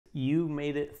you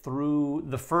made it through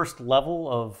the first level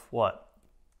of what?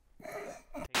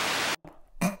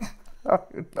 I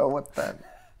don't know what that.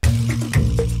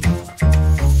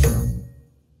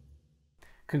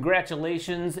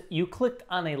 Congratulations, you clicked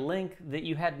on a link that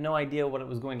you had no idea what it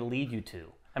was going to lead you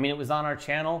to. I mean, it was on our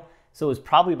channel, so it was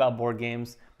probably about board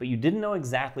games, but you didn't know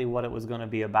exactly what it was going to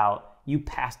be about. You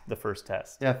passed the first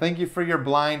test. Yeah, thank you for your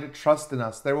blind trust in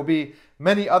us. There will be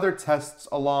many other tests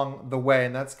along the way,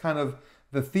 and that's kind of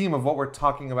the theme of what we're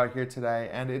talking about here today.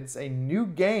 And it's a new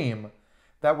game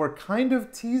that we're kind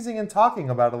of teasing and talking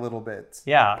about a little bit.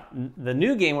 Yeah, the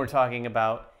new game we're talking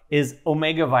about is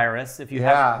Omega Virus. If you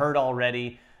haven't heard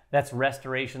already, that's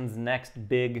Restoration's next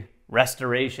big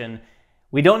restoration.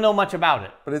 We don't know much about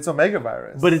it. But it's Omega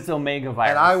Virus. But it's Omega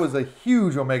Virus. And I was a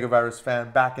huge Omega Virus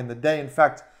fan back in the day. In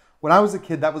fact, when I was a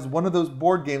kid, that was one of those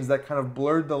board games that kind of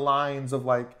blurred the lines of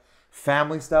like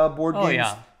family-style board games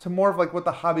to more of like what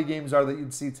the hobby games are that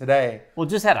you'd see today. Well, it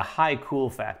just had a high cool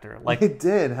factor. Like it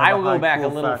did. I will go back a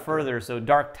little further. So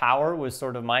Dark Tower was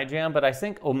sort of my jam, but I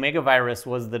think Omega Virus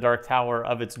was the Dark Tower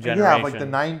of its generation. Yeah, like the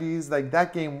 90s. Like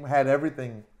that game had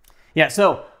everything. Yeah,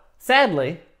 so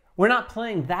sadly, we're not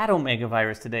playing that Omega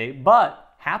Virus today,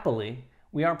 but happily,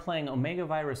 we are playing Omega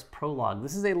Virus Prologue.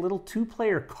 This is a little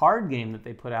two-player card game that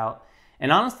they put out.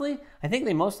 And honestly, I think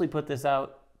they mostly put this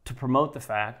out to promote the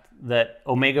fact that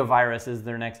Omega Virus is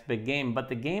their next big game. But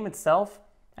the game itself,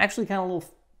 actually kind of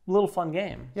a little fun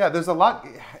game. Yeah, there's a lot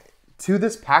to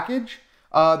this package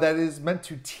that is meant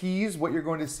to tease what you're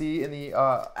going to see in the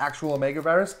actual Omega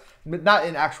Virus. Not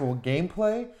in actual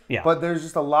gameplay, but there's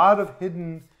just a lot of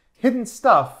hidden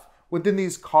stuff within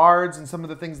these cards and some of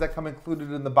the things that come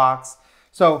included in the box.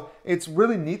 So it's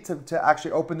really neat to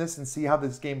actually open this and see how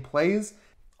this game plays.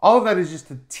 All of that is just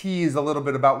to tease a little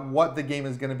bit about what the game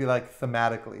is going to be like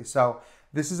thematically. So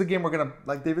this is a game we're going to,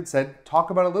 like David said,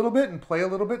 talk about a little bit and play a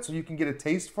little bit so you can get a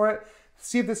taste for it.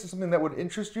 See if this is something that would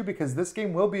interest you, because this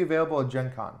game will be available at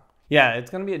Gen Con. Yeah, it's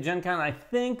going to be at Gen Con. I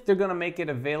think they're going to make it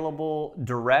available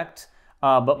direct.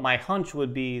 But my hunch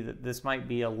would be that this might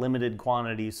be a limited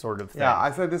quantity sort of thing. Yeah, I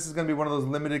feel like this is going to be one of those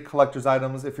limited collector's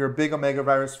items. If you're a big Omega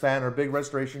Virus fan or a big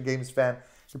Restoration Games fan,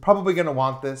 you're probably going to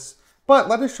want this. But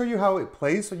let us show you how it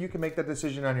plays so you can make that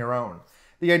decision on your own.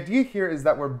 The idea here is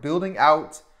that we're building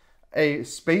out a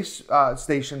space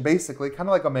station, basically, kind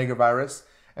of like Omega Virus.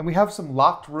 And we have some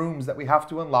locked rooms that we have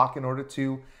to unlock in order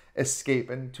to escape.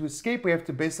 And to escape, we have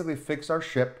to basically fix our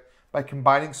ship by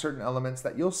combining certain elements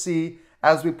that you'll see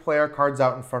as we play our cards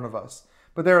out in front of us.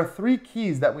 But there are 3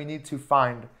 keys that we need to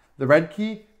find: the red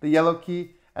key, the yellow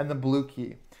key, and the blue key.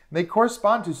 And they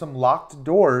correspond to some locked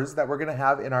doors that we're going to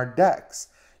have in our decks.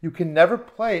 You can never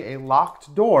play a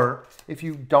locked door if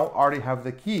you don't already have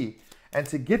the key. And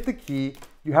to get the key,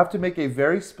 you have to make a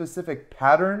very specific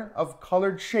pattern of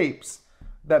colored shapes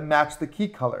that match the key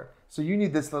color. So you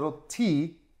need this little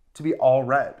T to be all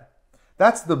red.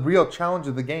 That's the real challenge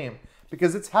of the game,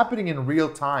 because it's happening in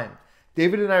real time.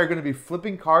 David and I are going to be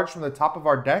flipping cards from the top of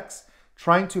our decks,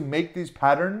 trying to make these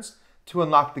patterns to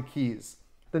unlock the keys.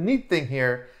 The neat thing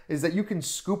here is that you can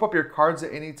scoop up your cards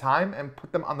at any time and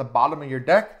put them on the bottom of your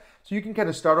deck, so you can kind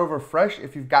of start over fresh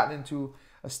if you've gotten into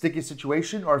a sticky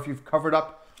situation or if you've covered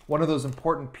up one of those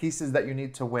important pieces that you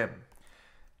need to win.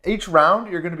 Each round,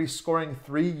 you're going to be scoring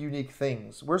 3 unique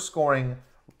things. We're scoring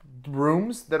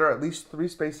rooms that are at least 3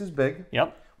 spaces big.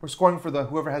 Yep. We're scoring for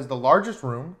whoever has the largest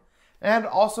room, and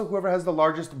also whoever has the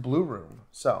largest blue room.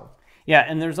 So yeah,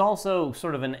 and there's also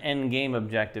sort of an end game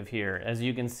objective here. As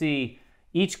you can see,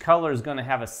 each color is going to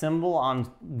have a symbol on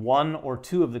 1 or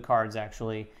 2 of the cards,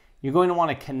 actually. You're going to want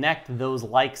to connect those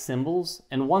like symbols,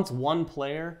 and once one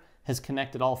player has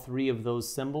connected all 3 of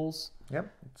those symbols,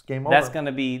 it's game over. That's going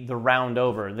to be the round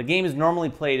over. The game is normally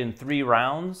played in 3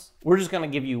 rounds. We're just going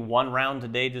to give you 1 round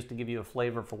today just to give you a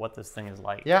flavor for what this thing is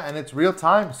like. Yeah, and it's real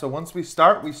time. So once we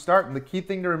start, we start. And the key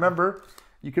thing to remember,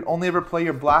 you can only ever play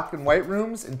your black and white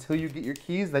rooms until you get your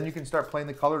keys. Then you can start playing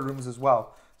the colored rooms as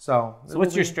well. So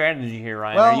what's your strategy here,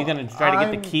 Ryan? Well, are you going to try to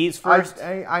get the keys first?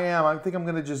 I am. I think I'm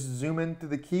going to just zoom into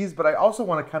the keys, but I also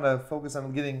want to kind of focus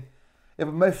on getting...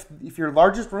 If your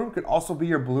largest room could also be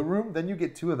your blue room, then you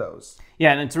get 2 of those.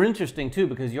 Yeah, and it's interesting too,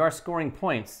 because you are scoring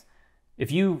points.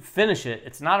 If you finish it,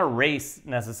 it's not a race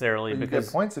necessarily, but because you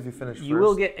get points if you finish first. You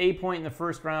will get a point in the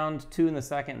first round, 2 in the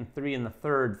second, and 3 in the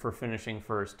third for finishing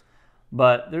first.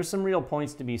 But there's some real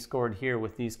points to be scored here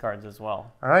with these cards as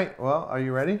well. All right, well, are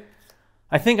you ready?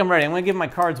 I think I'm ready. I'm going to give my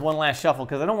cards one last shuffle,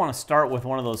 because I don't want to start with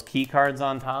one of those key cards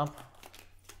on top.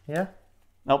 Yeah?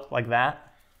 Nope, like that.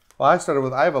 Well,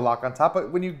 I have a lock on top,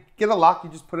 but when you get a lock, you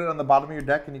just put it on the bottom of your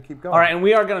deck and you keep going. All right, and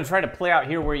we are going to try to play out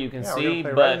here where you can see,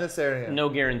 right but in this area. No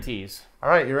guarantees. All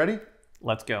right, you ready?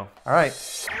 Let's go. All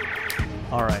right.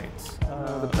 All right.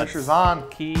 The pressure's on.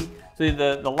 Key. So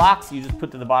the locks you just put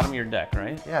to the bottom of your deck,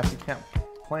 right? Yeah, if you can't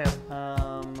plan.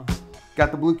 Got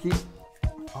the blue key?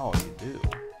 Oh, you do.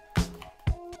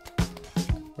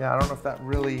 Yeah, I don't know if that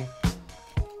really...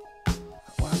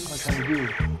 What am I trying to do?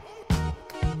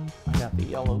 I got the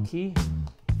yellow key.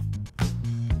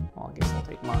 Well, I guess I'll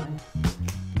take mine.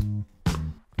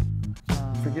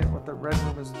 Forget what the red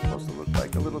room is supposed to look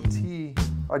like. A little T.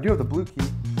 Oh, I do have the blue key.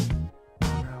 Oh,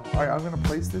 no. All right, I'm going to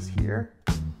place this here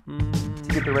to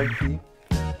get the red key.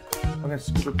 I'm going to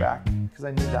scoop it back because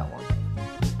I need that one.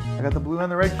 I got the blue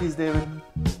and the red keys, David.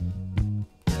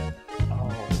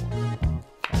 Oh,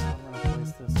 I'm going to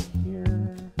place this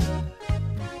here.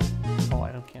 Oh,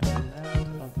 I can't do that.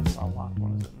 Oh, that's not a locked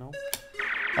one, is it? No.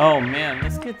 Oh man,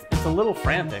 it's a little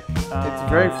frantic. It's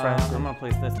very frantic. I'm going to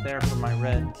place this there for my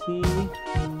red key.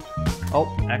 Oh,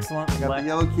 excellent. I got the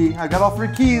yellow key. I got all 3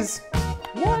 keys.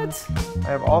 What? I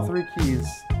have all 3 keys.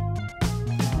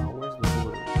 Where's the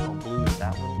blue? Oh, blue is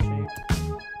that little shape.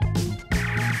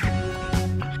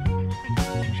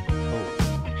 Oh.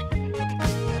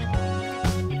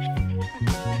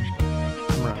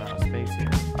 I'm running out of space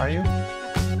here. Are you?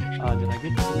 Did I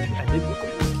get the blue? I did get the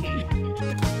blue key.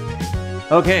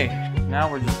 Okay, now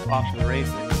we're just off to the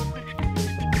races.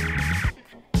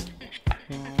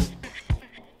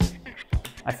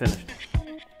 I finished.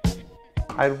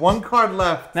 I had 1 card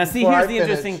left. Now see, here's the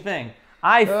interesting thing.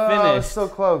 I finished. So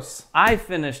close. I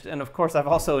finished, and of course, I've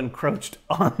also encroached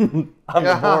on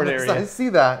the board area. I see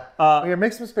that. Here,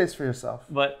 make some space for yourself.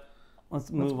 But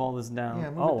let's move all this down. Yeah,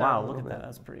 move oh it down wow, a look little at that. bit.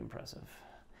 That's pretty impressive.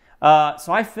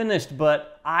 So I finished,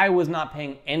 but I was not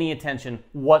paying any attention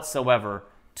whatsoever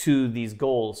to these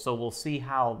goals. So we'll see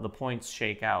how the points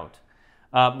shake out.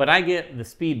 But I get the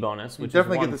speed bonus, which You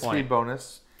definitely is 1 get the point. speed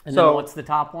bonus. And so then what's the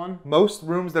top one? Most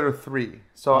rooms that are 3.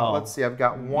 So let's see. I've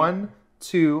got 1,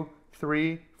 2,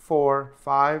 3, 4,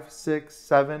 5, 6,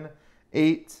 7,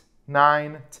 8,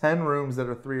 9, 10 rooms that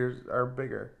are 3 or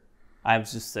bigger. I have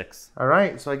just 6. All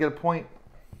right. So I get a point.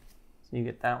 So you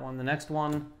get that one. The next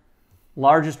one,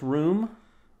 largest room.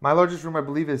 My largest room, I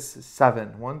believe, is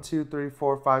 7. 1, 2, 3,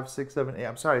 4, 5, 6, 7, 8.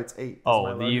 I'm sorry, it's 8.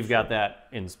 Oh, you've got that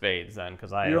in spades then,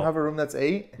 because I You don't have a room that's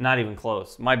 8? Not even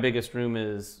close. My biggest room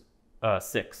is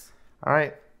 6. All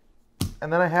right.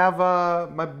 And then I have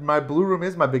my blue room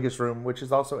is my biggest room, which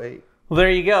is also 8. Well,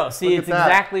 there you go. See, Look it's at that.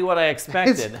 exactly what I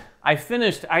expected. I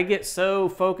finished. I get so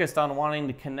focused on wanting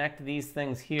to connect these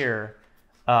things here,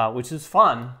 which is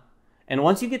fun. And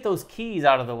once you get those keys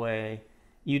out of the way,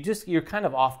 you're kind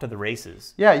of off to the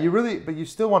races. Yeah, but you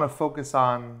still want to focus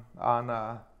on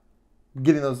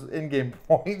getting those in-game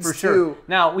points For sure.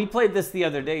 Now, we played this the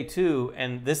other day too,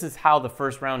 and this is how the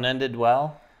first round ended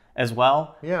as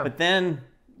well. Yeah. But then,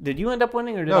 did you end up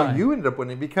winning or did I? No, you ended up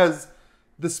winning because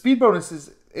the speed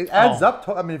bonuses, it adds up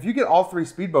to, I mean, if you get all 3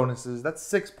 speed bonuses, that's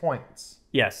 6 points.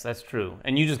 Yes, that's true.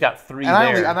 And you just got 3 and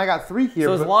there. I got 3 here.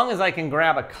 So as long as I can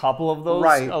grab a couple of those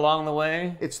along the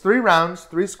way. It's 3 rounds,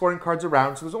 3 scoring cards a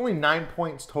round, so there's only 9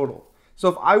 points total. So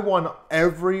if I won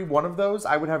every one of those,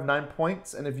 I would have 9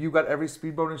 points, and if you got every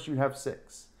speed bonus, you'd have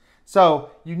 6. So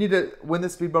you need to win the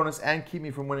speed bonus and keep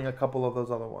me from winning a couple of those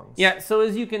other ones. Yeah, so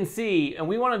as you can see, and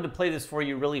we wanted to play this for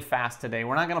you really fast today.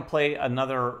 We're not going to play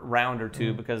another round or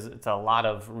 2 because it's a lot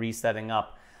of resetting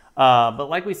up. But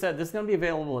like we said, this is going to be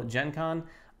available at Gen Con.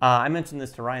 I mentioned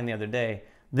this to Ryan the other day.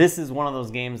 This is one of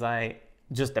those games I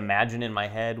just imagine in my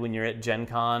head when you're at Gen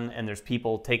Con and there's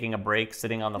people taking a break,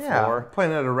 sitting on the floor.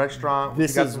 Playing at a restaurant.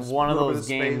 This is one of those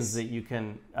games that you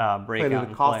can break out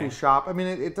at a coffee shop. I mean,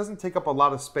 it doesn't take up a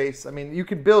lot of space. I mean, you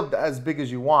can build as big as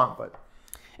you want, but...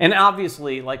 And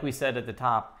obviously, like we said at the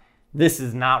top, this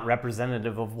is not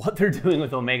representative of what they're doing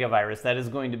with Omega Virus. That is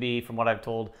going to be, from what I've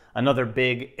told, another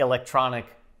big electronic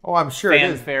I'm sure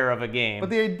fanfare of a game. But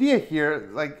the idea here,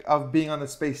 like, of being on the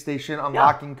space station,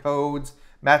 unlocking codes,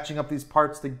 matching up these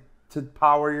parts to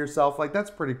power yourself, like,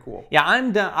 that's pretty cool. Yeah,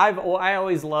 I'm done. I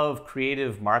always love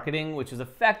creative marketing, which is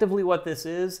effectively what this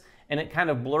is, and it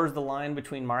kind of blurs the line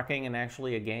between marketing and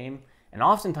actually a game. And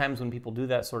oftentimes when people do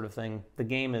that sort of thing, the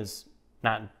game is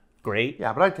not great.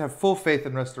 Yeah, but I have full faith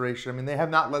in Restoration. I mean, they have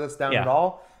not let us down at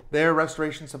all. Their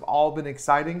restorations have all been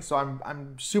exciting, so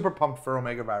I'm super pumped for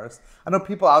Omega Virus. I know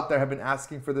people out there have been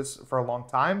asking for this for a long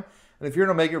time, and if you're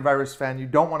an Omega Virus fan, you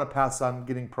don't want to pass on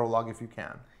getting Prologue if you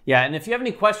can. Yeah, and if you have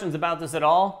any questions about this at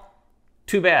all,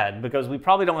 too bad, because we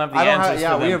probably don't have the answers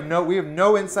for them. we have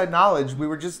no inside knowledge.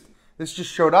 This just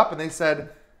showed up, and they said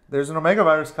there's an Omega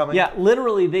Virus coming. Yeah,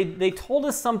 literally, they told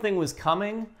us something was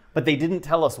coming, but they didn't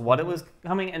tell us what it was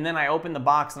coming, and then I opened the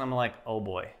box, and I'm like, oh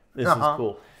boy, this is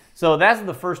cool. So that's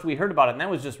the first we heard about it, and that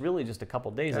was just really just a couple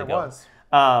days ago. It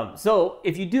was. So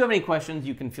if you do have any questions,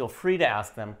 you can feel free to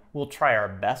ask them. We'll try our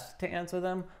best to answer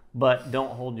them, but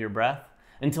don't hold your breath.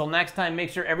 Until next time, make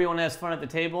sure everyone has fun at the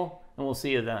table, and we'll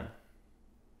see you then.